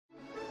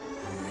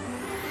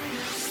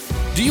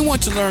Do you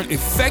want to learn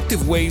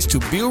effective ways to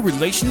build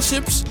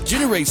relationships,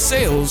 generate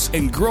sales,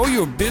 and grow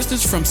your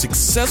business from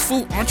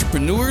successful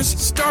entrepreneurs,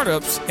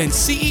 startups, and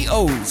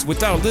CEOs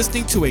without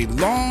listening to a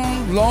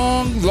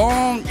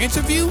long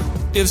interview?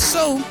 If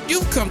so,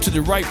 you've come to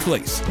the right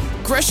place.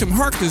 Gresham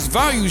Harkless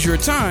values your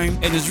time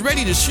and is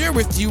ready to share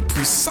with you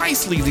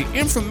precisely the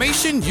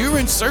information you're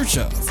in search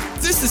of.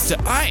 This is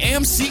the I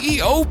Am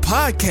CEO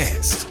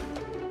podcast.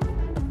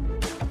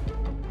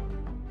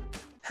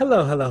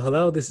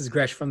 Hello. This is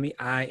Gresh from the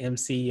I Am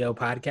CEO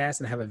podcast,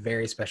 and I have a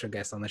very special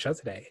guest on the show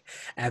today.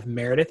 I have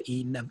Meredith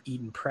Eaton of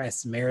Eaton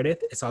Press.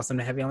 Meredith, it's awesome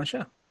to have you on the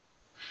show.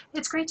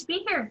 It's great to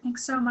be here.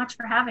 Thanks so much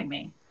for having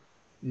me.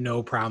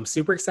 No problem.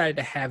 Super excited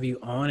to have you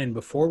on. And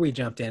before we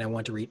jumped in, I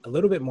want to read a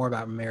little bit more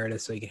about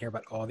Meredith so you can hear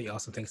about all the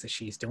awesome things that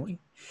she's doing.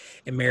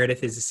 And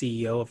Meredith is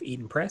the CEO of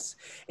Eaton Press,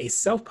 a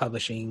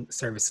self-publishing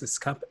services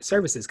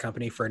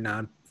company for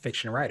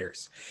nonfiction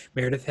writers.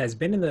 Meredith has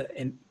been in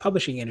the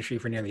publishing industry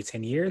for nearly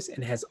 10 years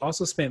and has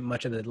also spent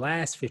much of the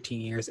last 15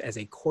 years as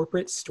a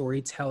corporate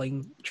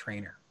storytelling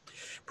trainer.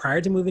 Prior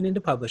to moving into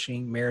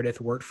publishing,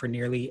 Meredith worked for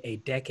nearly a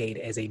decade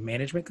as a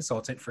management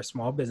consultant for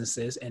small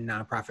businesses and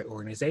nonprofit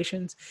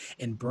organizations,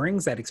 and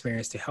brings that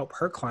experience to help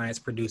her clients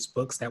produce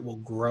books that will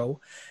grow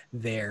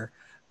their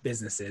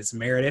businesses.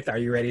 Meredith, are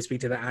you ready to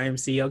speak to the I Am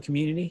CEO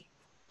community?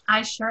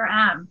 I sure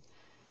am.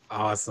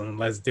 Awesome.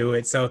 Let's do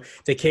it. So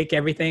to kick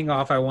everything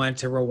off, I want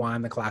to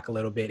rewind the clock a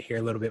little bit, hear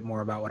a little bit more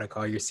about what I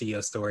call your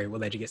CEO story.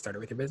 We'll let you get started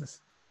with your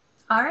business.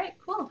 All right,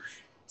 cool.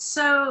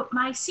 So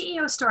my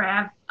CEO story,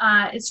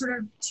 it's sort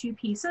of two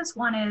pieces.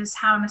 One is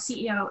how I'm a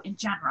CEO in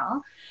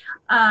general,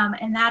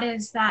 and that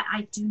is that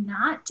I do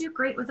not do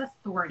great with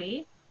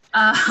authority.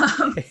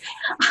 I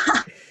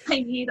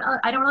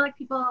don't really like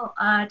people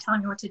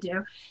telling me what to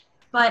do,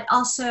 but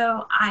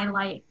also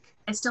I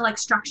still like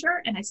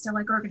structure and I still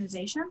like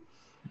organization.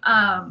 But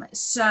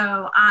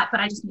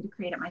I just need to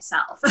create it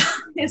myself.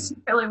 It's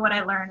really what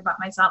I learned about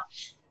myself.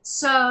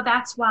 So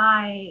that's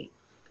why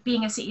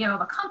being a CEO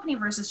of a company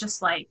versus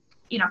just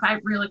if I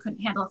really couldn't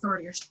handle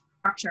authority or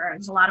structure,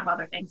 there's a lot of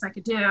other things I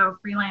could do,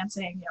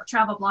 freelancing,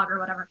 travel blog or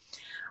whatever,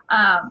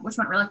 which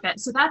wouldn't really fit.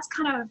 So that's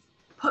kind of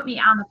put me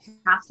on the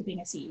path to being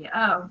a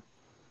CEO.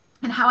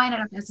 And how I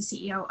ended up as the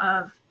CEO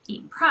of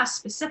Eaton Press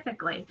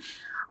specifically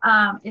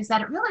is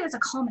that it really is a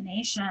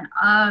culmination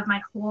of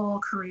my whole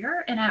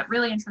career in a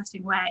really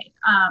interesting way,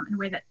 in a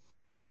way that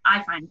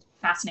I find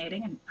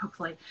fascinating, and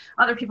hopefully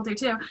other people do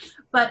too.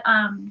 But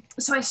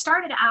so I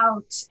started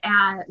out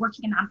at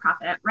working in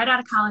nonprofit. Right out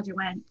of college,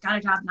 I got a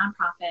job in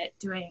nonprofit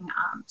doing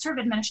sort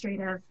of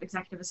administrative,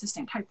 executive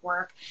assistant type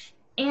work.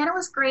 And it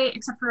was great,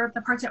 except for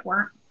the parts that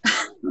weren't,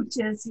 which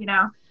is,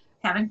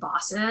 having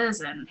bosses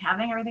and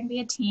having everything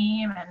be a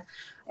team. And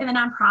in the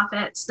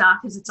nonprofit stuff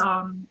is its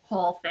own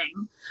whole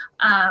thing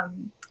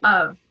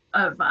of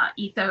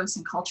ethos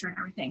and culture and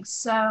everything.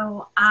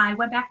 So I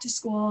went back to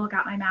school,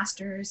 got my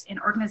master's in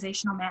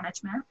organizational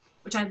management,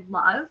 which I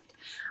loved.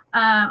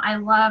 I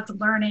loved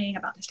learning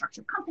about the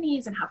structure of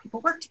companies and how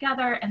people work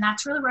together. And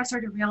that's really where I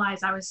started to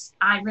realize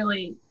I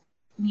really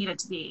needed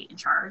to be in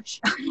charge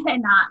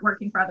and not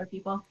working for other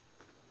people.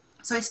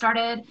 So I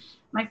started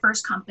my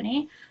first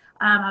company.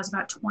 I was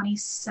about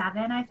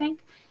 27, I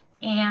think.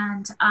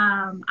 And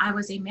I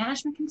was a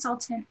management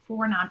consultant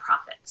for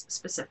nonprofits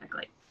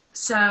specifically.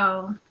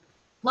 So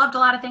loved a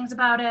lot of things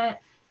about it,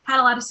 had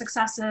a lot of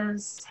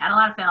successes, had a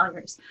lot of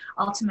failures.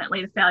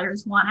 Ultimately, the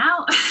failures won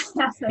out,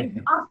 as they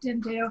often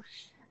do.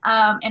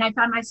 And I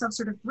found myself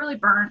sort of really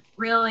burnt,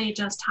 really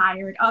just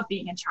tired of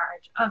being in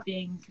charge, of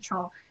being in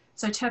control.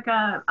 So I took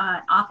an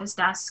office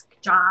desk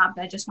job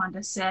that I just wanted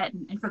to sit.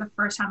 And for the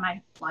first time in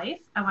my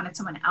life, I wanted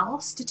someone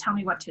else to tell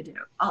me what to do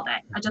all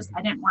day. I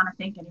didn't want to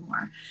think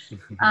anymore.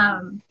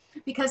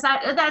 Because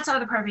that's the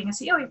other part of being a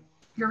CEO.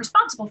 You're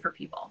responsible for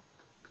people.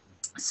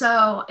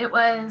 So it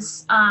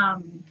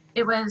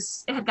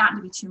had gotten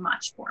to be too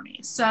much for me.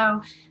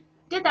 So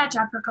did that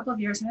job for a couple of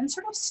years and then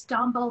sort of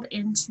stumbled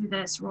into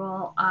this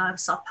role of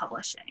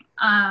self-publishing.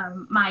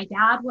 My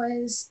dad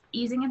was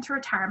easing into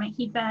retirement.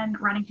 He'd been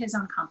running his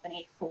own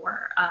company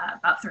for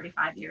about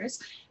 35 years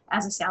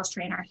as a sales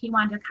trainer. He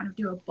wanted to kind of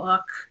do a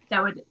book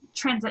that would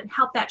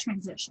help that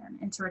transition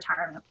into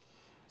retirement.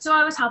 So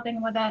I was helping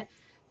him with it.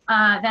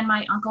 Then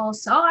my uncle,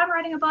 so I'm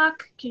writing a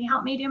book. Can you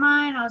help me do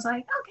mine? I was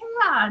like, okay,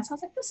 yeah. And so I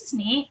was like, this is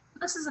neat.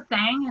 This is a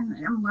thing.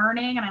 And I'm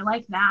learning and I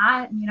like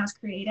that. And, it's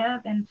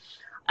creative. And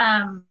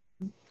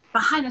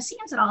behind the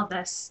scenes at all of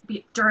this,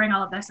 during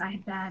all of this, I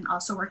had been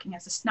also working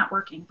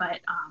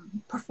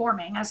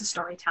performing as a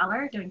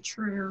storyteller, doing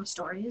true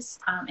stories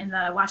in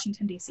the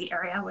Washington, D.C.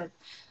 area with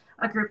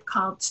a group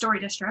called Story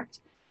District.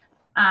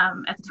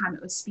 At the time,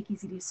 it was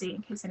Speakeasy DC,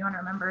 in case anyone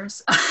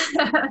remembers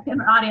in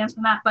the audience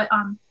from that. But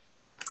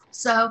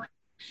so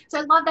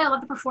I love that. I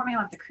love the performing.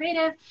 I love the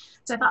creative.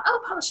 So I thought,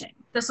 publishing,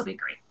 this will be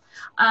great.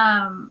 So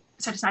I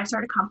decided to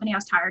start a company. I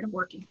was tired of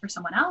working for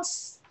someone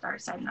else.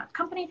 Started setting up a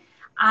company.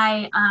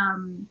 I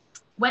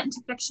went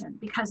into fiction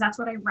because that's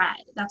what I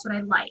read. That's what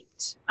I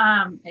liked.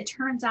 It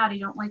turns out I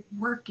don't like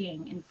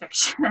working in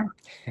fiction.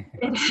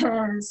 It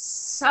is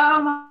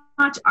so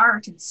much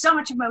art and so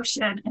much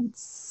emotion and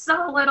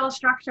so little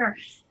structure.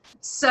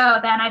 So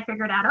then I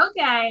figured out,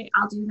 okay,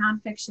 I'll do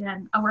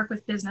nonfiction. I'll work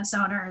with business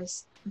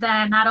owners.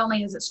 Then not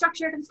only is it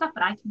structured and stuff,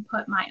 but I can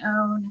put my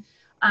own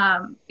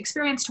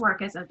experience to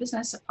work as a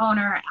business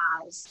owner,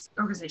 as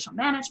organizational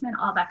management,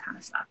 all that kind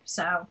of stuff.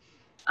 So,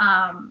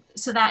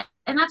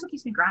 and that's what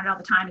keeps me grounded all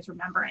the time, is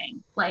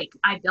remembering, like,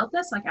 I built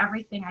this, like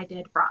everything I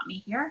did brought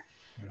me here,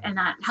 and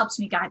that helps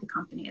me guide the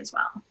company as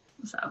well.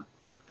 So.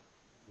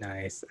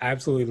 Nice. I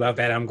absolutely love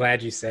that. I'm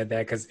glad you said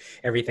that, because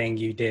everything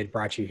you did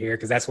brought you here.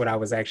 Because that's what I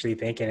was actually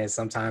thinking, is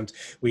sometimes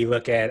we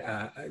look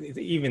at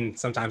even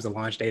sometimes the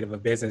launch date of a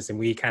business, and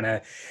we kind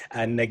of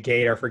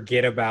negate or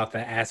forget about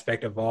the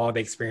aspect of all the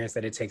experience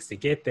that it takes to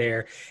get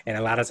there. And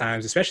a lot of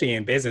times, especially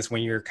in business,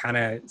 when you're kind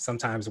of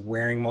sometimes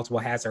wearing multiple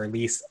hats, or at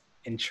least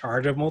in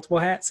charge of multiple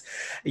hats,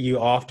 you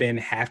often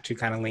have to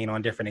kind of lean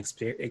on different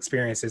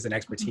experiences and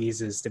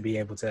expertises to be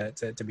able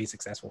to be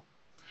successful.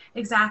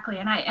 Exactly.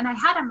 And I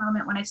had a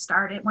moment when I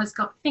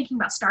thinking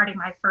about starting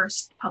my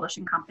first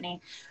publishing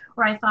company,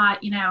 where I thought,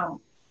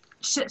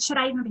 should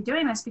I even be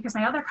doing this? Because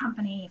my other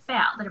company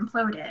failed, it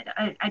imploded.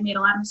 I made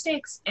a lot of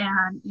mistakes,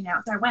 and,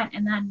 I went,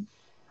 and then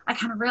I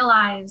kind of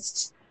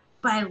realized,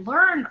 but I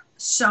learned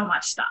so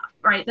much stuff,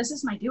 right? This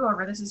is my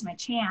do-over, this is my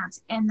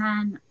chance. And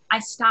then I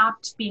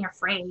stopped being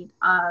afraid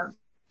of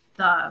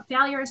the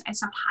failures. I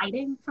stopped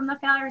hiding from the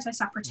failures. I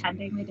stopped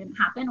pretending they didn't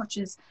happen, which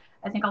is,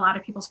 I think, a lot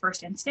of people's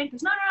first instinct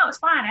is, no, it's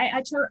fine.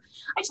 I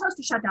chose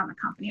to shut down the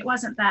company. It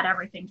wasn't that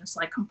everything just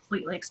like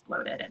completely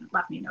exploded and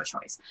left me no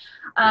choice.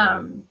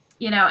 And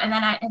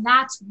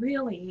that's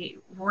really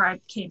where I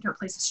came to a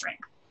place of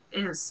strength,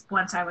 is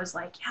once I was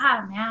like,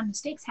 yeah, man,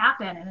 mistakes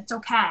happen and it's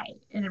okay.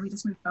 And then we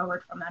just move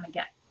forward from them and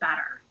get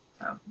better.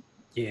 So.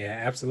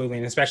 Yeah, absolutely.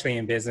 And especially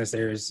in business,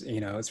 there's,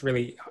 it's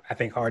really, I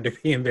think, hard to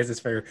be in business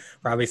for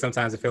probably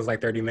sometimes it feels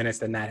like 30 minutes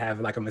to not have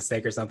like a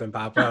mistake or something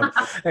pop up.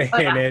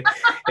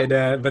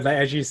 But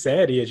as you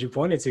said, as you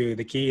pointed to,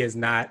 the key is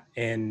not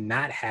in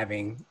not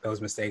having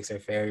those mistakes or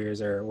failures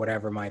or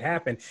whatever might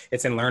happen.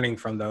 It's in learning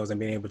from those and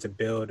being able to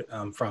build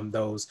from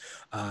those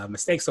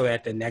mistakes, so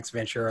that the next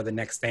venture or the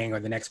next thing or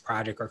the next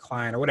project or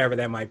client or whatever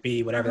that might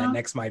be, whatever that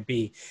next might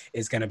be,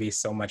 is going to be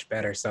so much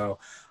better. So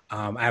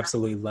I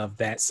absolutely love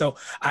that. So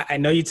I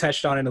know you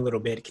touched on it a little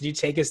bit. Could you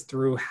take us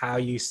through how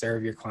you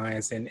serve your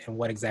clients and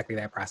what exactly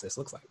that process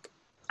looks like?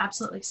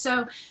 Absolutely.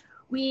 So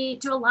we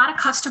do a lot of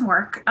custom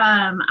work.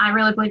 I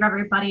really believe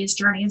everybody's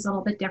journey is a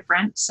little bit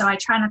different. So I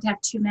try not to have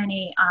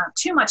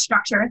too much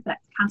structure, that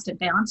constant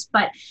balance.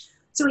 But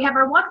so we have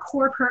our one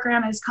core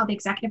program is called the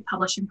Executive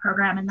Publishing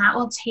Program, and that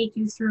will take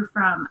you through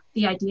from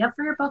the idea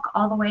for your book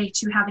all the way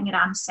to having it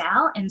on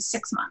sale in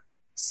 6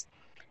 months.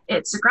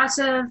 It's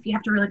aggressive. You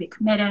have to really be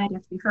committed. You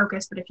have to be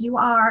focused. But if you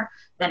are,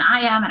 then I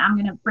am, and I'm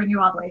going to bring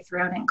you all the way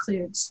through. And it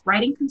includes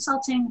writing,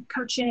 consulting,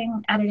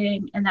 coaching,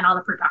 editing, and then all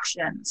the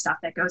production stuff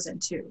that goes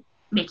into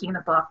making the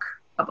book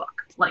a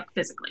book, like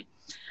physically.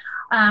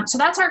 So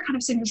that's our kind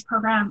of signature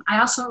program. I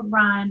also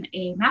run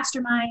a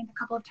mastermind a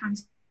couple of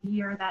times a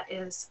year that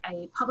is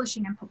a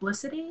publishing and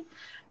publicity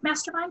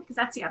mastermind, because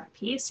that's the other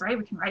piece, right?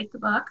 We can write the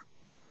book.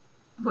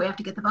 We have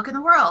to get the book in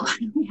the world.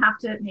 We have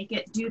to make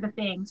it do the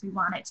things we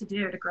want it to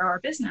do to grow our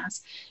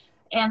business.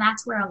 And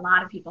that's where a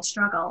lot of people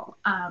struggle.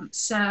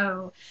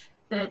 So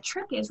the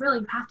trick is really,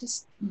 you have to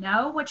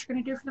know what you're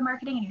going to do for the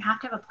marketing, and you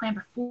have to have a plan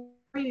before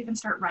you even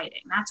start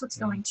writing. That's what's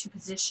going to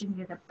position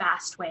you the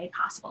best way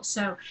possible.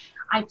 So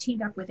I've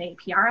teamed up with a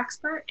PR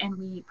expert, and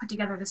we put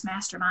together this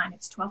mastermind.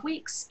 It's 12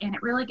 weeks, and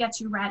it really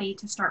gets you ready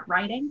to start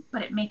writing,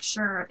 but it makes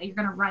sure that you're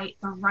going to write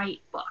the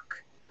right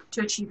book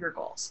to achieve your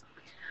goals.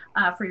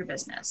 For your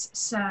business.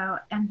 So,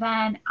 and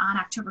then on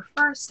October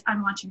 1st,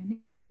 I'm launching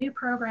a new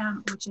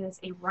program, which is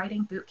a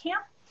writing boot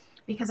camp,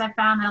 because I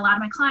found that a lot of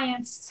my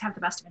clients have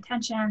the best of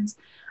intentions,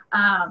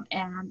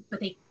 but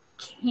they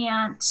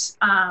can't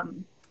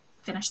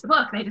finish the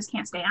book. They just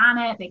can't stay on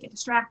it. They get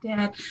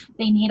distracted.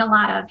 They need a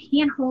lot of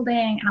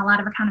hand-holding and a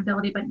lot of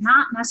accountability, but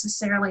not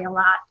necessarily a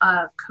lot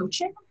of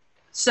coaching.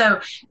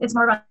 So it's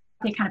more about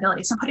the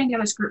accountability. So I'm putting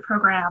together this group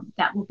program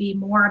that will be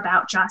more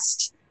about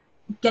just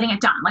getting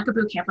it done, like a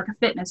boot camp, like a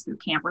fitness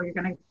boot camp, where you're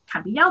going to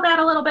kind of be yelled at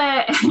a little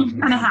bit, and you're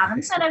going to have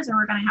incentives, and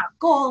we're going to have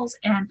goals,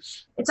 and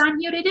it's on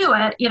you to do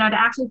it, to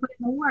actually put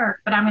in the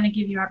work. But I'm going to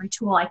give you every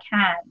tool I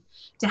can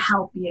to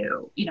help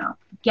you,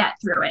 get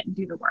through it and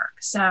do the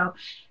work. So,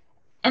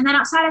 and then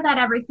outside of that,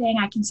 everything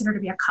I consider to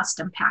be a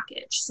custom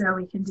package. So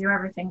we can do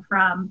everything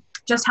from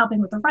just helping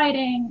with the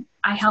writing.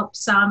 I help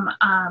some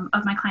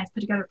of my clients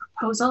put together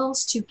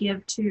proposals to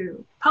give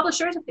to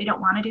publishers if they don't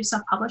want to do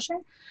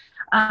self-publishing.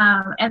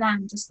 And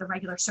then just the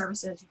regular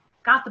services.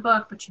 You've got the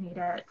book, but you need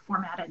it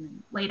formatted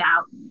and laid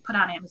out and put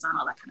on Amazon,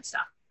 all that kind of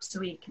stuff. So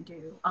we can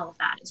do all of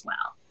that as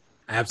well.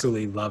 I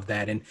absolutely love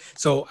that. And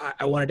so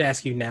I wanted to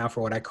ask you now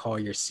for what I call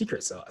your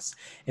secret sauce.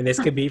 And this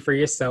could be for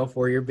yourself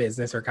or your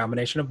business or a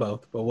combination of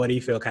both. But what do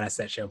you feel kind of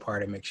sets you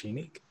apart and makes you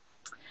unique?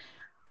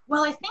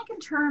 Well, I think in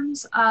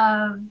terms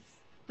of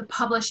the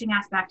publishing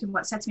aspect and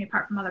what sets me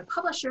apart from other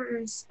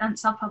publishers and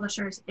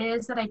self-publishers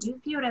is that I do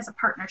view it as a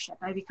partnership.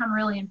 I become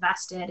really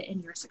invested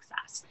in your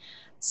success.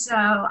 So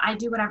I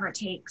do whatever it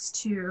takes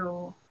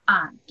to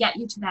get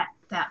you to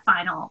that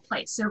final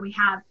place. So we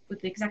have, with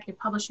the executive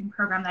publishing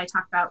program that I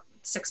talked about,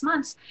 6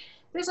 months,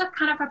 there's a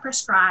kind of a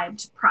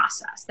prescribed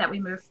process that we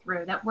move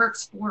through that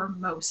works for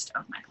most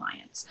of my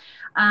clients,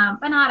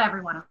 but not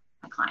every one of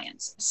my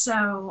clients.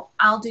 So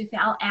I'll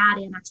add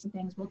in extra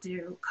things. We'll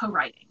do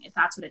co-writing if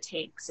that's what it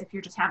takes. If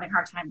you're just having a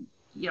hard time,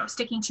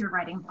 sticking to your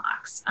writing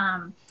blocks,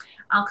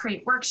 I'll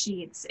create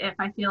worksheets if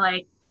I feel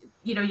like,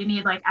 you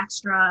need like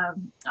extra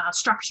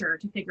structure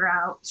to figure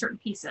out certain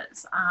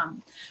pieces.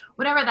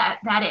 Whatever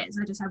that is,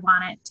 I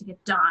want it to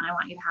get done. I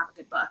want you to have a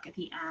good book at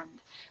the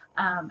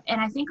end.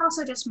 And I think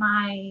also just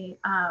my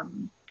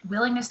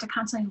willingness to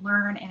constantly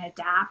learn and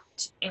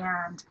adapt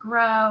and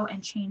grow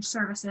and change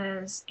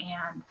services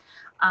and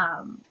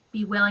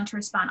be willing to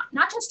respond,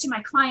 not just to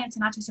my clients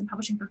and not just in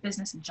publishing, for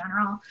business in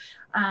general,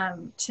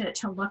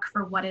 to look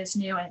for what is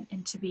new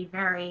and to be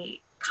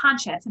very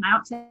conscious. And I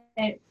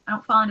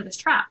don't fall into this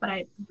trap, but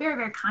I'm very,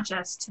 very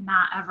conscious to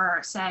not ever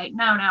say,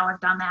 no, I've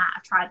done that.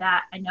 I've tried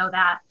that. I know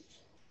that.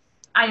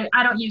 I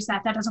don't use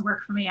that. That doesn't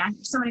work for me.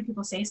 So many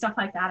people say stuff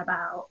like that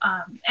about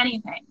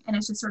anything. And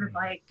it's just sort of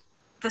like,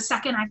 the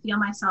second I feel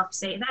myself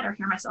say that or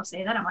hear myself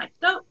say that, I'm like,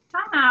 no,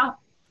 time out,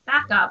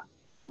 back up.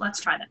 Let's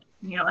try that.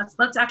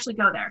 Let's actually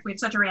go there. If we have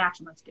such a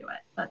reaction, let's do it.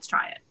 Let's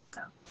try it.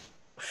 So.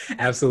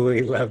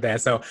 Absolutely love that.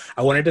 So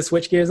I wanted to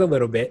switch gears a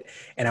little bit,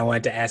 and I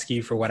wanted to ask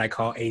you for what I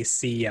call a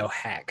CEO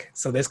hack.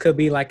 So this could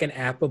be like an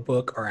app, a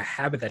book, or a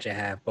habit that you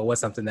have, but what's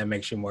something that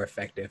makes you more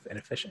effective and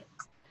efficient?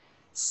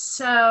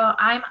 So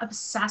I'm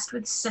obsessed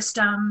with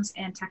systems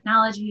and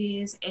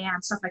technologies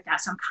and stuff like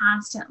that. So I'm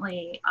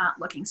constantly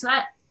looking. So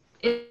that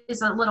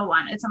is a little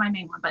one. It's not my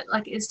main one, but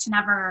is to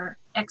never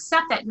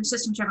accept that your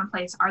systems you have in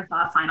place are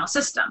the final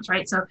systems,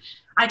 right? So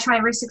I try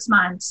every 6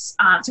 months,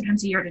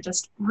 sometimes a year, to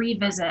just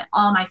revisit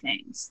all my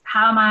things.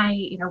 How am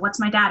I, what's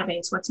my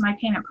database? What's my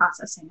payment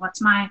processing?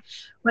 What's my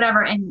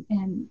whatever? And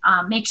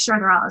make sure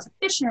they're all as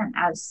efficient,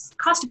 as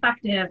cost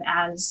effective,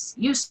 as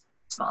useful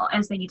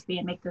as they need to be,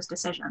 and make those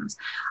decisions.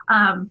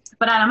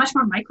 But at a much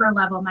more micro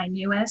level, my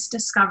newest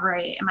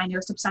discovery and my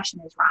newest obsession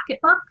is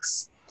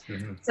Rocketbooks.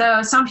 Mm-hmm.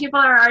 So some people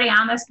are already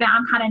on this, but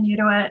I'm kind of new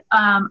to it.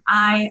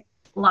 I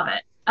love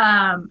it.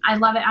 I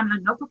love it. I'm a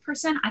notebook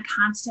person. I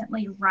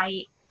constantly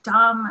write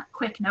dumb,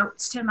 quick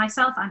notes to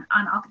myself on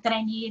all that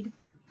I need.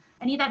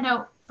 I need that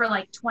note for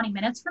 20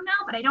 minutes from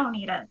now, but I don't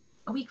need it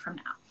a week from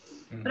now.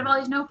 Mm-hmm. But I have all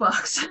these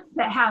notebooks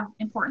that have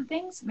important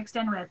things mixed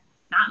in with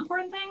not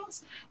important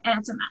things, and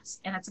it's a mess,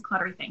 and it's a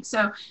cluttery thing.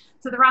 So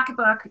the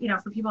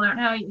Rocketbook, for people who don't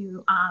know,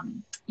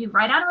 you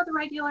write out with a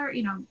regular,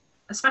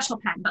 a special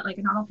pen, but like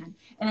a normal pen,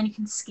 and then you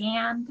can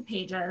scan the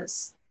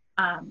pages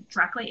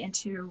directly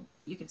into,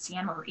 you can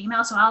scan over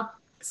email. So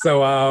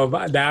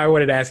now I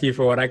wanted to ask you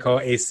for what I call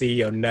a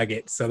CEO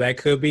nugget. So that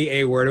could be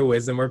a word of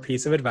wisdom or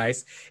piece of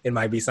advice. It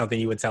might be something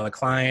you would tell a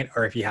client,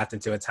 or if you hopped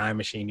into a time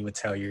machine, you would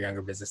tell your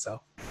younger business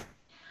self.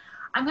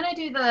 I'm going to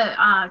do the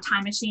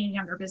time machine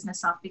younger business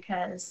self,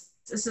 because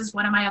this is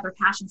one of my other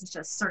passions, is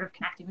just sort of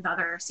connecting with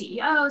other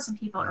CEOs and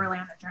people early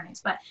on their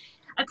journeys. But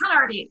I kind of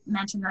already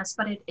mentioned this,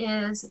 but it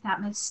is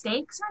that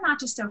mistakes are not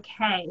just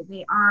okay,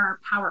 they are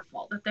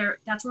powerful,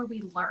 that's where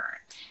we learn.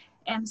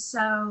 And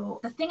so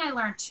the thing I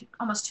learned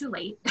almost too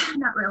late,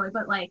 not really,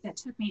 but that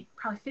took me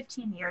probably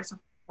 15 years of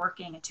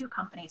working in 2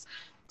 companies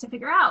to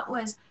figure out,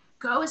 was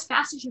go as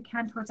fast as you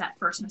can towards that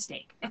first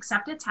mistake,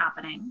 accept it's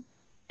happening,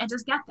 and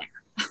just get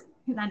there,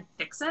 and then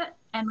fix it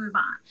and move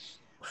on.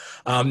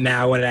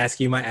 Now I want to ask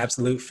you my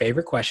absolute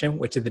favorite question,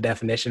 which is the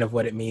definition of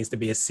what it means to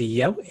be a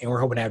CEO. And we're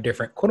hoping to have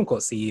different quote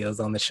unquote CEOs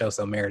on the show.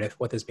 So Meredith,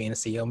 what does being a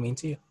CEO mean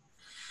to you?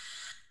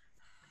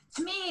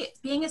 To me,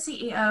 being a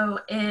CEO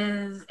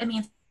it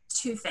means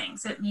 2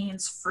 things. It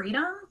means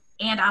freedom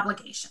and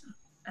obligation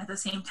at the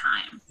same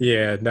time.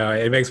 Yeah, no,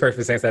 it makes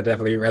perfect sense. That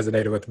definitely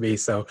resonated with me.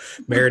 So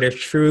Meredith,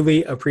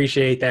 truly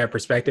appreciate that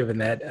perspective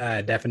and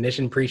that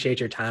definition.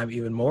 Appreciate your time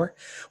even more.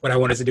 What I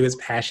wanted to do is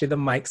pass you the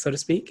mic, so to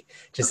speak,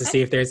 just to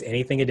see if there's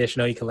anything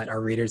additional you can let our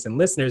readers and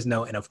listeners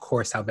know, and of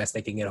course, how best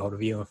they can get a hold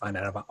of you and find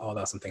out about all the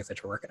awesome things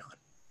that you're working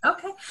on.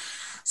 Okay.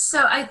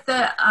 So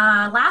the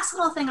last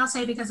little thing I'll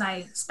say, because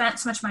I spent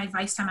so much of my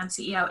advice time on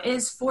CEO,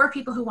 is for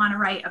people who want to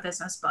write a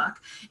business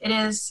book. It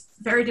is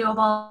very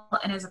doable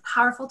and is a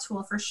powerful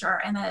tool for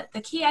sure. And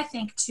the key, I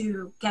think,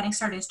 to getting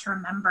started is to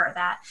remember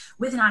that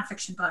with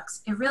nonfiction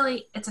books,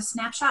 it's a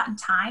snapshot in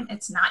time.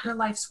 It's not your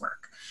life's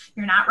work.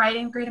 You're not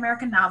writing a great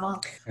American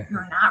novel.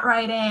 You're not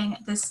writing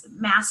this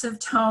massive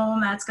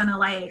tome that's going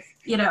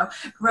to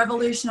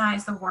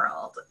revolutionize the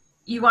world.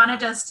 You want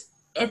to just,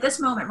 at this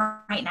moment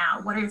right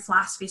now, what are your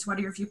philosophies? What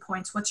are your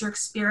viewpoints? What's your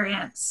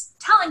experience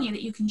telling you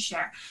that you can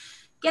share?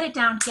 Get it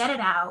down, get it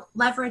out,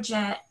 leverage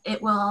it.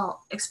 It will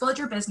explode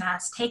your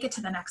business, take it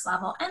to the next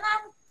level, and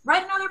then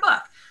write another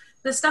book.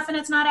 The stuff in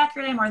it's not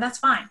accurate anymore. That's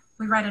fine.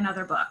 We write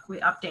another book,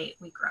 we update,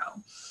 we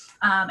grow.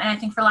 And I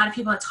think for a lot of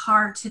people, it's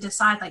hard to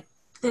decide,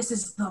 this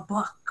is the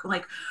book.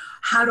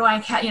 How do I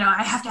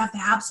have to have the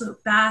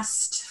absolute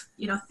best,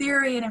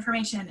 theory and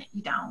information.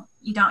 You don't.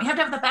 You have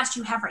to have the best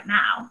you have right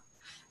now.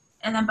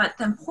 And then, but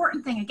the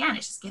important thing, again,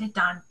 is just get it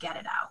done, get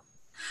it out.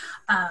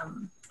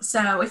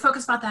 So we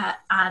focus on that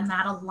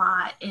a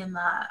lot in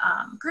the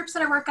groups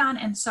that I work on.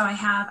 And so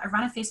I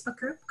run a Facebook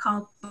group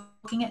called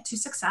Booking It to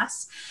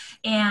Success.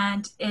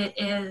 And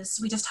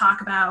we just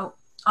talk about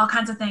all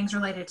kinds of things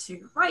related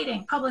to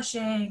writing,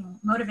 publishing,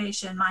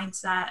 motivation,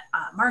 mindset,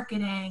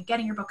 marketing,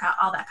 getting your book out,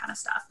 all that kind of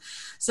stuff.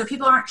 So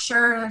people aren't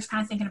sure, they're just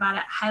kind of thinking about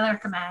it. Highly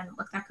recommend,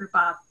 look that group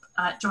up,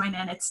 join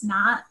in.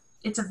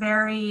 It's a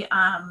very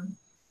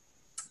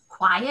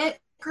quiet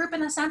group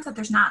in the sense that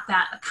there's not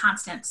that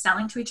constant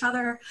selling to each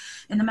other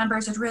and the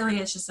members. It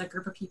really is just a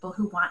group of people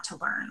who want to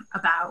learn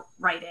about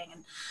writing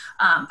and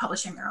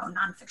publishing their own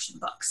nonfiction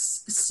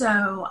books.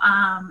 So,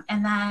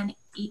 and then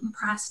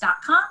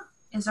EatonPress.com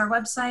is our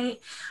website.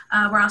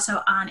 We're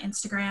also on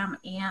Instagram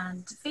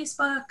and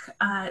Facebook,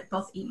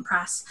 both Eaton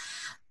Press,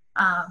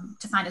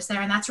 to find us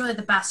there. And that's really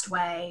the best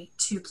way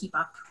to keep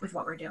up with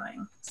what we're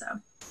doing. So.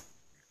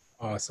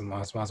 Awesome.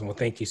 Well,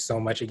 thank you so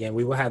much again.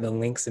 We will have the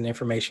links and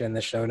information in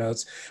the show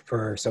notes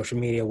for social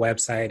media,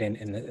 website,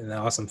 and the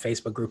awesome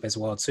Facebook group as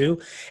well,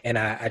 too. And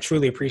I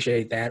truly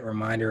appreciate that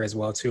reminder as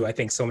well, too. I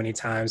think so many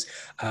times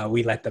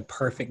we let the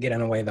perfect get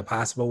in the way of the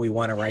possible. We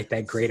want to write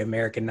that great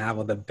American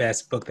novel, the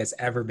best book that's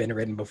ever been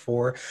written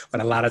before. But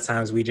a lot of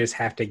times we just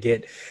have to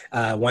get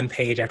one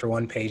page after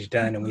one page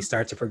done, and we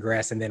start to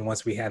progress. And then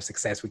once we have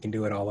success, we can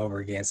do it all over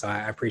again. So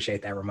I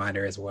appreciate that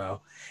reminder as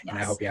well. Yes. And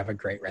I hope you have a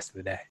great rest of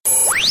the day.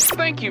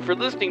 Thank you for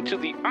listening to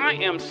the I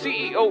Am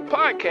CEO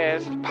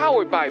podcast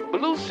powered by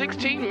Blue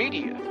 16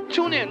 Media.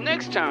 Tune in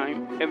next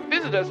time and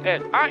visit us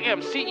at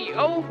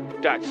imceo.co.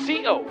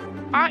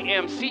 I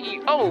Am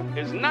CEO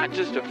is not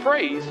just a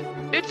phrase,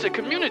 it's a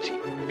community.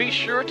 Be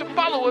sure to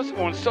follow us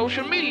on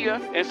social media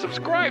and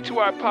subscribe to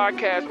our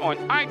podcast on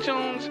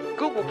iTunes,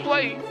 Google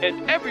Play,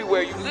 and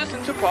everywhere you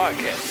listen to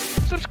podcasts.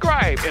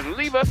 Subscribe and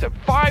leave us a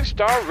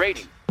 5-star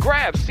rating.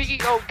 Grab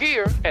CEO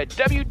Gear at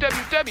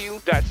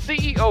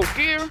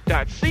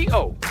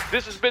www.ceogear.co.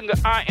 This has been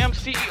the I Am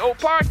CEO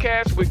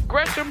podcast with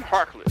Gresham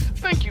Harkless.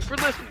 Thank you for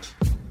listening.